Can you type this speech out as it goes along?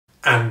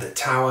And the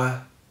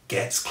tower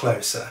gets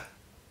closer.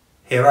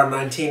 Here are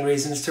 19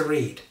 reasons to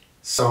read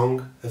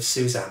Song of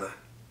Susannah.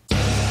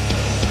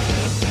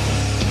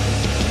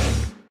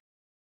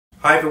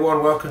 Hi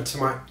everyone, welcome to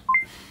my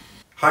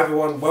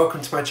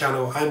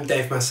channel. I'm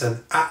Dave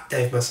Musson at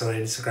Dave Musson on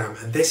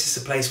Instagram, and this is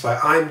the place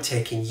where I'm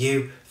taking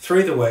you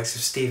through the works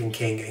of Stephen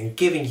King and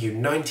giving you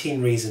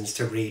 19 reasons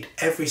to read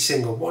every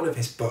single one of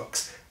his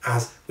books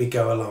as we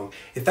go along.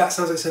 If that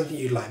sounds like something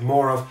you'd like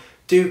more of,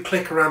 do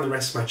click around the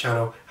rest of my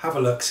channel, have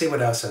a look, see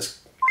what else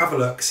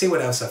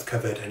I've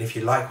covered, and if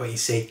you like what you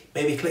see,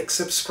 maybe click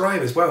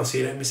subscribe as well so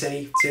you don't miss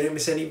any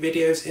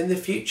videos in the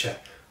future.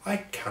 I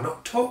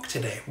cannot talk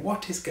today.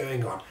 What is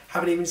going on?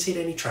 Haven't even seen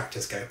any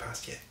tractors go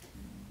past yet.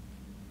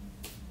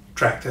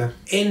 Tractor.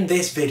 In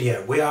this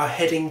video, we are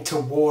heading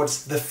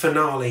towards the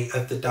finale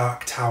of the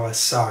Dark Tower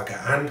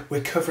saga, and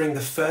we're covering the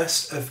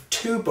first of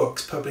two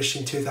books published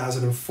in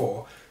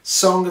 2004,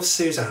 Song of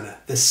Susannah,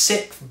 the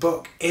 6th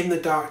book in the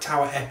Dark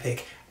Tower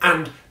epic,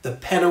 and the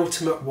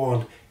penultimate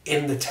one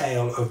in the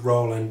tale of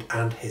Roland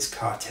and his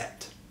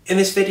ka-tet. In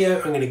this video,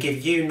 I'm going to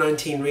give you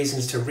 19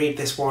 reasons to read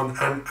this one,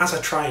 and as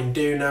I try and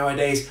do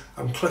nowadays,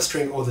 I'm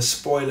clustering all the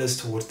spoilers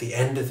towards the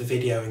end of the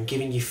video and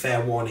giving you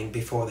fair warning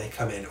before they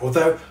come in.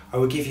 Although I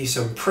will give you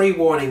some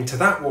pre-warning to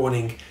that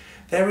warning,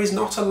 there is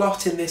not a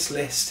lot in this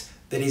list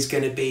that is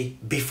going to be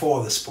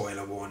before the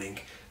spoiler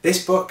warning.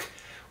 This book,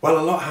 well,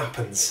 a lot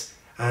happens,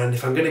 and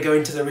if I'm going to go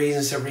into the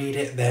reasons to read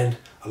it, then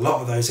a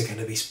lot of those are going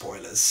to be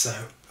spoilers,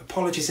 so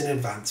apologies in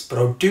advance, but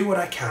I'll do what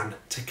I can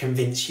to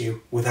convince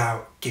you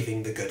without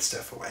giving the good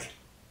stuff away.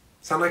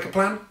 Sound like a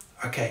plan?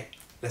 Okay,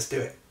 let's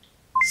do it.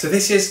 So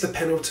this is the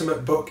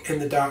penultimate book in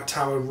the Dark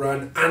Tower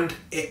run, and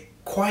it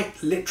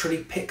quite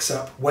literally picks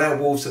up where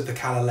Wolves of the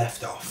Calla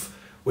left off,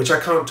 which I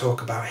can't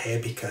talk about here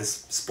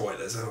because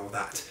spoilers and all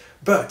that.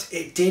 But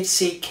it did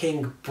see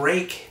King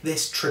break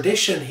this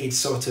tradition he'd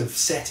sort of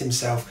set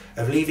himself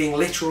of leaving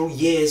literal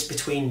years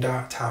between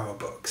Dark Tower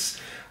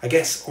books. I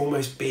guess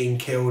almost being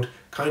killed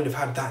kind of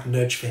had that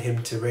nudge for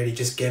him to really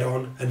just get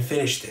on and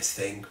finish this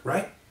thing,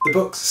 right? The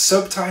book's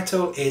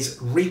subtitle is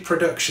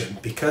Reproduction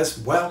because,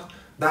 well,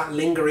 that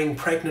lingering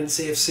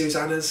pregnancy of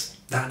Susannah's,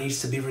 that needs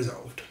to be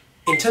resolved.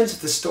 In terms of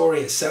the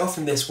story itself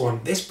in this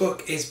one, this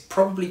book is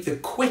probably the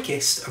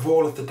quickest of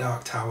all of the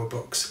Dark Tower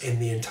books in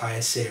the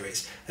entire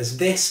series, as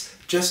this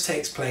just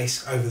takes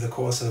place over the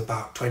course of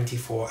about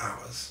 24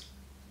 hours.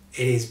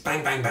 It is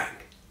bang, bang, bang.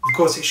 Of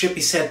course, it should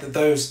be said that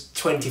those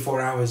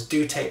 24 hours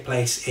do take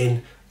place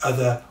in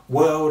other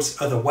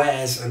worlds, other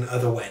wheres and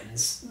other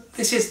whens.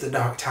 This is the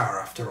Dark Tower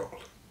after all.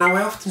 Now,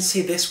 I often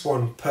see this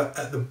one put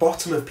at the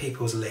bottom of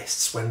people's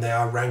lists when they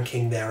are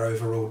ranking their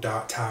overall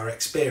Dark Tower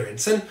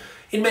experience, and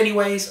in many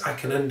ways I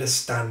can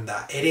understand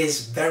that. It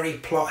is very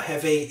plot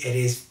heavy, it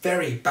is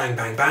very bang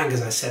bang bang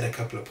as I said a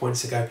couple of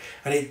points ago,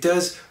 and it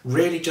does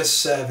really just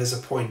serve as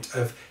a point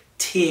of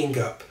teeing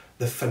up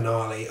the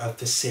finale of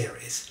the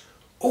series.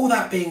 All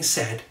that being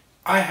said,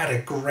 I had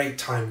a great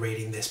time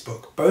reading this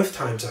book, both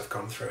times I've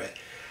gone through it.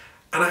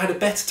 And I had a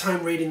better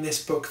time reading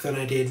this book than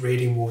I did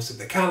reading Wolves of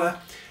the Calla,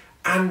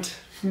 and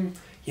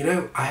you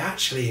know, I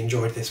actually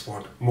enjoyed this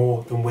one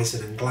more than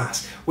Wizard and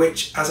Glass,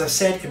 which, as I've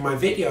said in my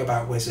video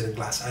about Wizard and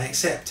Glass, I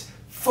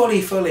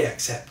fully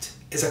accept,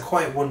 is a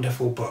quite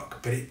wonderful book,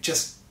 but it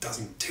just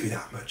doesn't do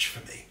that much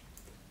for me.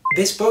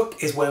 This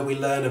book is where we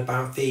learn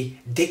about the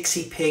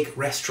Dixie Pig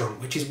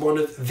restaurant, which is one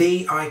of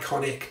the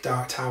iconic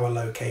Dark Tower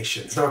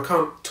locations. Now, I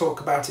can't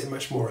talk about it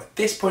much more at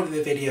this point of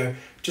the video,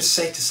 just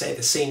safe to say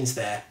the scenes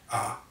there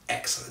are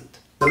excellent.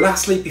 So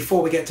lastly,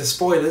 before we get to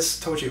spoilers,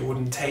 told you it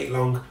wouldn't take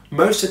long,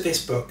 most of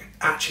this book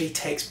actually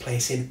takes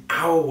place in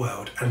our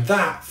world, and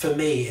that, for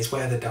me, is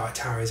where the Dark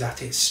Tower is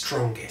at its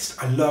strongest.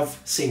 I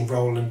love seeing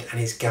Roland and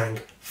his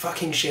gang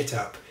fucking shit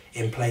up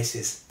in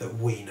places that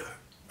we know.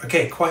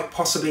 Okay, quite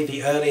possibly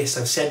the earliest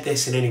I've said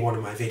this in any one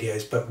of my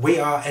videos, but we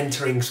are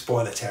entering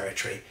spoiler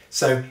territory,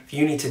 so if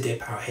you need to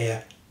dip out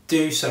here,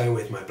 do so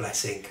with my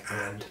blessing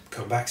and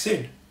come back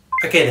soon.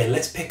 Okay then,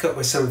 let's pick up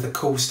with some of the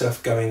cool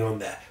stuff going on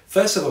there.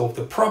 First of all,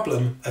 the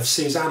problem of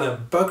Susannah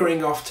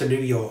buggering off to New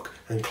York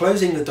and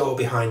closing the door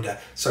behind her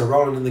so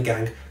Roland and the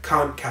gang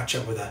can't catch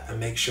up with her and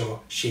make sure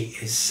she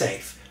is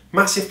safe.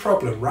 Massive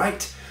problem,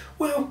 right?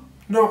 Well,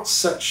 not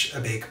such a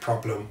big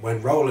problem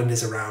when Roland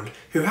is around,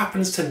 who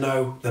happens to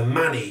know the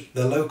Manny,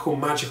 the local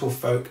magical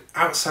folk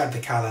outside the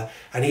Calla,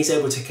 and he's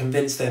able to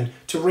convince them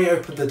to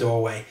reopen the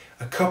doorway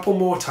a couple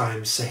more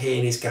times so he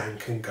and his gang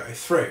can go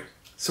through.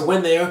 So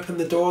when they open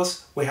the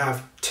doors, we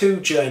have two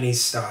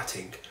journeys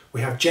starting.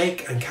 We have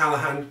Jake and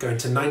Callahan going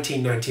to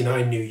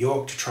 1999 New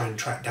York to try and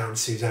track down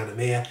Susannah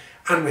Mere,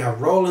 and we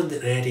have Roland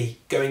and Eddie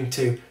going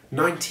to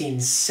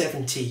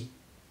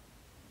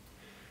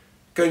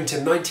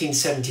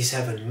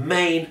 1977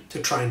 Maine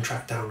to try and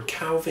track down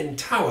Calvin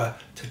Tower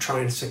to try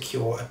and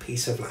secure a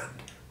piece of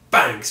land.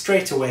 Bang!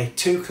 Straight away,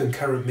 two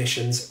concurrent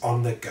missions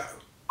on the go.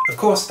 Of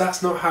course,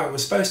 that's not how it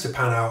was supposed to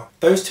pan out.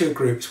 Those two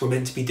groups were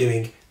meant to be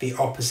doing the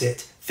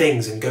opposite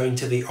things and going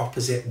to the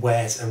opposite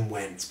wheres and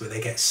whens, but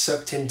they get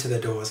sucked into the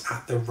doors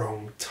at the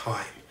wrong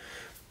time.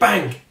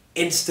 Bang!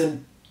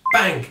 Instant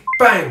bang!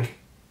 Bang!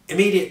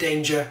 immediate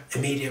danger,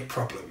 immediate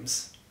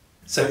problems.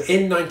 So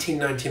in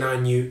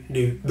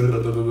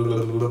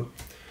 1999,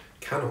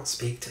 cannot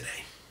speak today.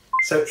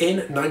 So in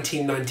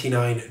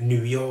 1999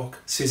 New York,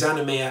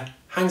 Susannah Mia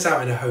hangs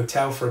out in a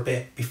hotel for a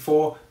bit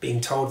before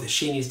being told that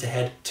she needs to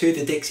head to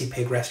the Dixie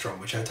Pig restaurant,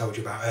 which I told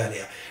you about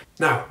earlier.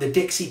 Now, the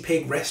Dixie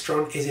Pig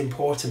restaurant is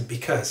important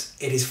because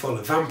it is full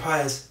of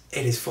vampires,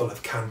 it is full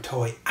of canned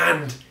toy,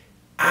 and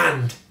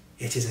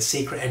it is a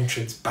secret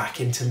entrance back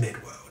into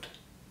Midworld.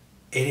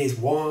 It is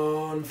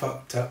one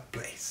fucked up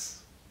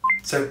place.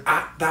 So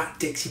at that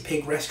Dixie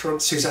Pig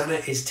restaurant,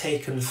 Susannah is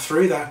taken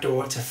through that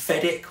door to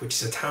Feddick, which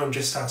is a town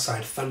just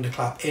outside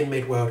Thunderclap in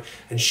Midworld,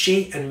 and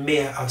she and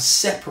Mia are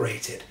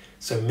separated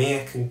so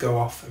Mia can go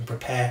off and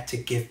prepare to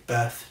give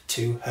birth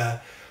to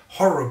her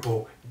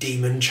horrible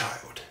demon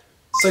child.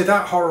 So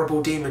that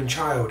horrible demon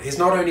child is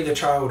not only the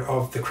child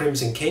of the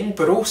Crimson King,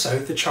 but also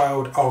the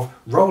child of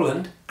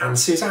Roland and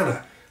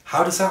Susannah.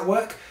 How does that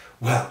work?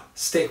 Well,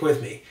 stick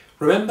with me.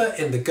 Remember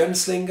in The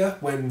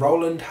Gunslinger when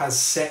Roland has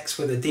sex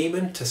with a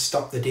demon to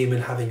stop the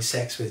demon having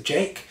sex with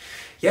Jake?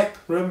 Yep,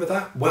 remember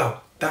that?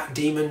 Well, that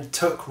demon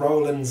took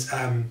Roland's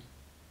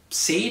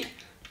seed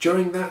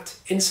during that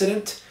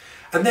incident.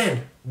 And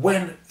then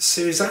when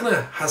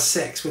Susannah has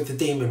sex with the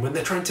demon, when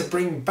they're trying to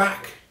bring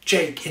back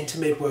Jake into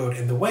Midworld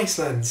in the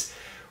Wastelands,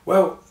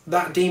 well,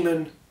 that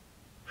demon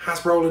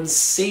has Roland's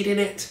seed in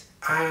it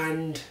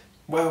and,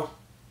 well,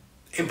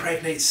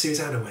 impregnates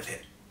Susannah with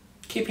it.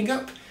 Keeping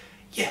up?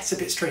 Yeah, it's a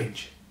bit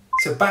strange.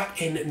 So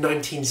back in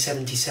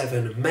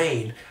 1977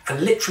 Maine,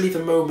 and literally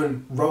the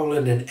moment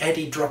Roland and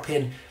Eddie drop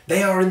in,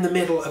 they are in the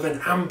middle of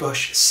an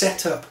ambush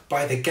set up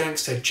by the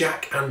gangster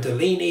Jack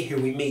Andolini,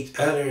 who we meet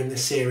earlier in the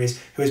series,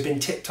 who has been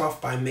tipped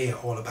off by Mia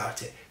all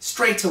about it.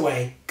 Straight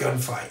away,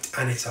 gunfight,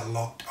 and it's a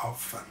lot of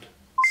fun.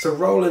 So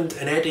Roland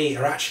and Eddie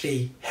are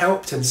actually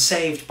helped and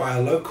saved by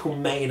a local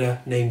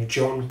Mainer named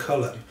John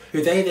Cullum,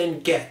 who they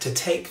then get to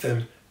take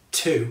them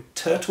to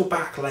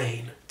Turtleback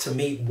Lane to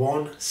meet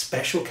one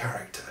special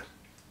character.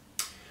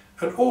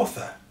 An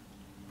author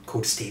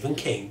called Stephen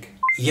King.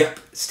 Yep,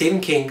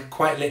 Stephen King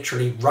quite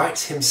literally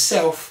writes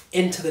himself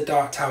into the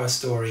Dark Tower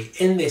story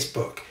in this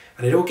book,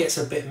 and it all gets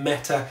a bit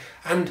meta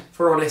and,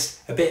 for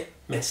honest, a bit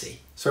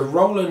messy. So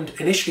Roland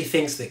initially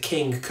thinks that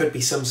King could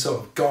be some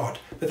sort of god,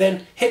 but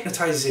then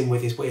hypnotises him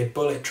with his weird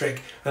bullet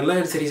trick and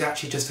learns that he's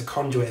actually just a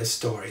conduit of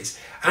stories.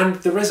 And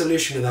the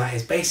resolution of that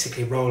is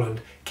basically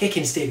Roland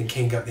kicking Stephen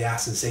King up the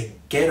ass and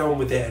saying, get on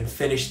with it and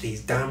finish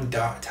these damn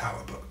Dark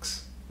Tower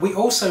books. We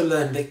also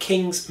learn that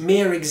King's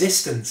mere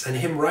existence and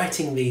him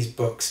writing these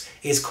books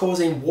is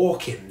causing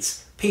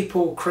walk-ins,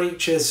 people,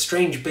 creatures,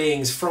 strange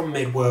beings from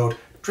Midworld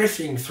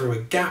drifting through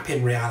a gap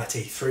in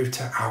reality through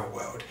to our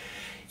world.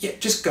 Yeah,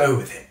 just go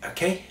with it,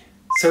 okay?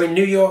 So in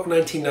New York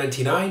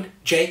 1999,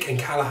 Jake and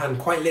Callahan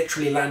quite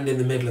literally land in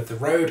the middle of the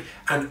road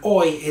and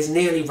Oi is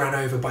nearly run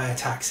over by a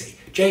taxi.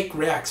 Jake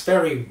reacts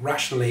very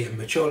rationally and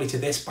maturely to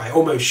this by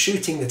almost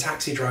shooting the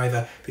taxi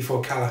driver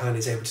before Callahan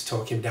is able to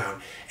talk him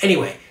down.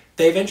 Anyway,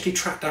 they eventually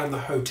track down the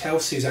hotel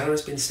Susannah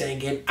has been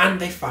staying in and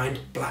they find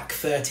Black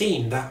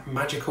 13, that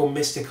magical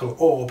mystical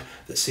orb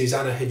that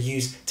Susannah had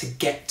used to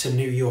get to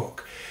New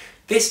York.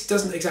 This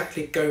doesn't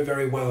exactly go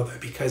very well though,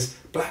 because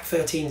Black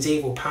 13's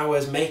evil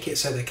powers make it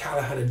so that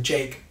Callahan and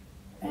Jake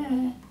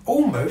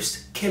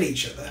almost kill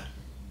each other.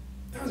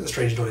 That was a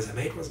strange noise I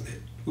made, wasn't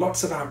it?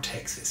 Lots of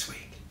outtakes this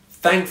week.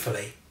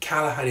 Thankfully,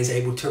 Callahan is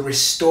able to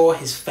restore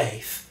his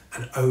faith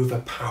and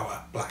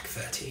overpower Black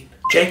 13.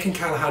 Jake and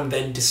Callahan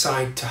then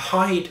decide to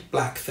hide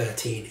Black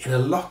 13 in a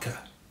locker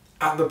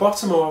at the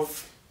bottom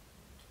of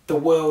the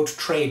World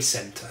Trade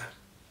Center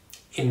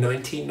in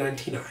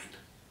 1999.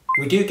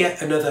 We do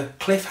get another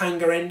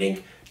cliffhanger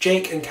ending.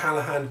 Jake and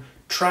Callahan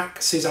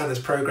track Susannah's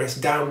progress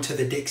down to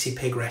the Dixie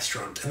Pig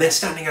restaurant, and they're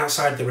standing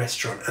outside the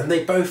restaurant and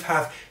they both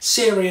have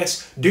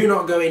serious do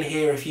not go in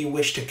here if you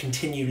wish to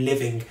continue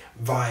living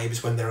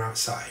vibes when they're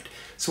outside.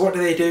 So what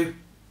do?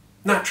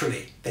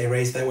 Naturally, they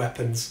raise their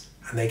weapons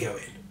and they go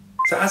in.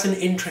 So as an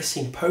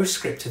interesting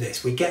postscript to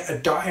this, we get a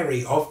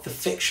diary of the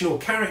fictional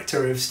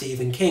character of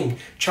Stephen King,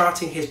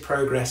 charting his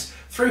progress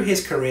through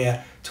his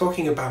career,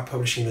 talking about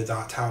publishing the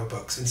Dark Tower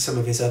books and some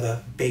of his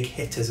other big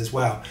hitters as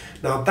well.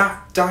 Now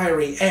that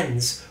diary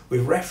ends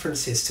with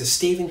references to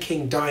Stephen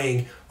King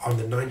dying on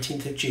the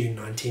 19th of June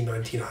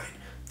 1999,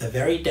 the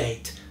very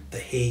date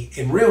that he,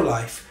 in real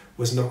life,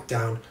 was knocked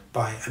down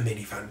by a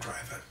minivan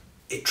driver.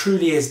 It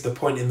truly is the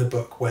point in the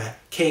book where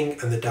King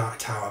and the Dark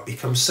Tower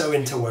become so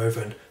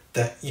interwoven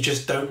that you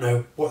just don't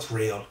know what's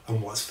real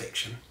and what's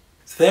fiction.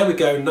 So there we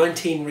go,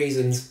 19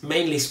 reasons,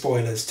 mainly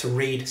spoilers, to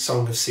read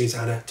Song of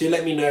Susannah. Do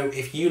let me know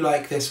if you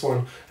like this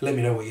one, let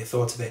me know what you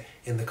thought of it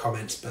in the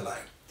comments below.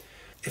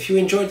 If you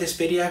enjoyed this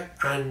video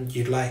and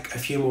you'd like a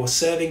few more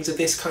servings of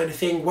this kind of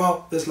thing,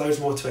 well, there's loads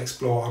more to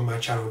explore on my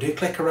channel. Do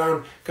click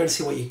around, go and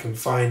see what you can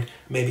find,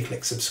 maybe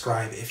click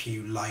subscribe if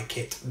you like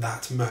it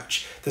that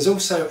much. There's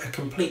also a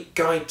complete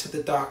guide to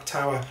the Dark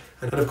Tower,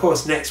 and of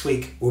course next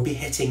week we'll be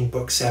hitting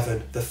book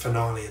 7, the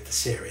finale of the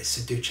series,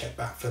 so do check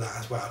back for that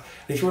as well.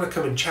 And if you want to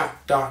come and chat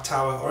Dark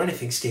Tower or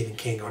anything Stephen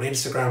King on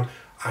Instagram,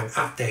 I'm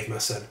at Dave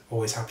Musson,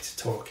 always happy to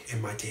talk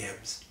in my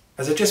DMs.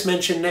 As I just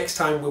mentioned, next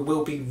time we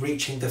will be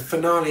reaching the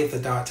finale of the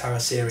Dark Tower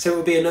series, so it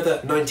will be another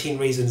 19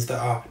 reasons that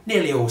are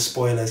nearly all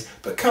spoilers,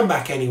 but come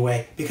back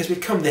anyway, because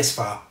we've come this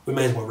far, we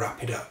may as well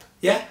wrap it up.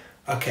 Yeah?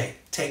 Okay,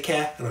 take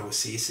care, and I will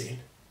see you soon.